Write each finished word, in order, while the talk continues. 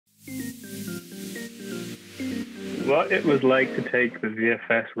what it was like to take the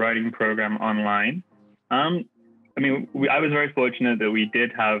VFS writing program online. I was very fortunate that we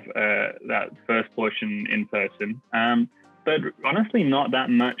did have that first portion in person, but honestly, not that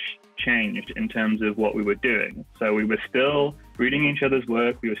much changed in terms of what we were doing. So we were still reading each other's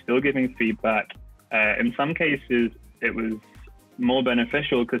work, we were still giving feedback. In some cases, it was more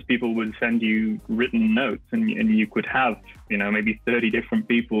beneficial because people would send you written notes, and you could have, maybe 30 different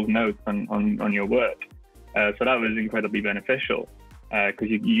people's notes on your work. So that was incredibly beneficial because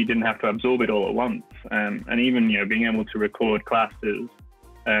you didn't have to absorb it all at once. And even, being able to record classes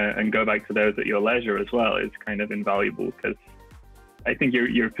and go back to those at your leisure as well is kind of invaluable, because I think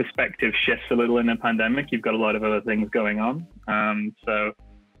your perspective shifts a little in a pandemic. You've got a lot of other things going on. So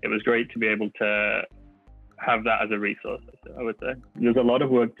it was great to be able to have that as a resource, I would say. There's a lot of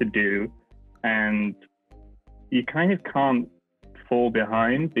work to do, and you kind of can't fall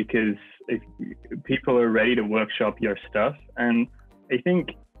behind because if people are ready to workshop your stuff. And I think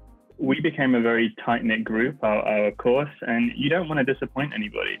we became a very tight-knit group, our course, and you don't want to disappoint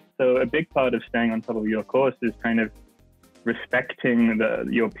anybody. So a big part of staying on top of your course is kind of respecting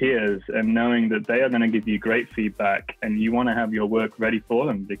your peers and knowing that they are going to give you great feedback, and you want to have your work ready for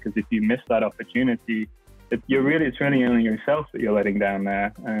them, because if you miss that opportunity, it's really only yourself that you're letting down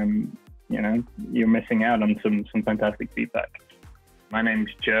there. You're missing out on some fantastic feedback. My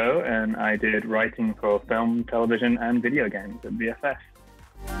name's Joe, and I did writing for film, television, and video games at VFS.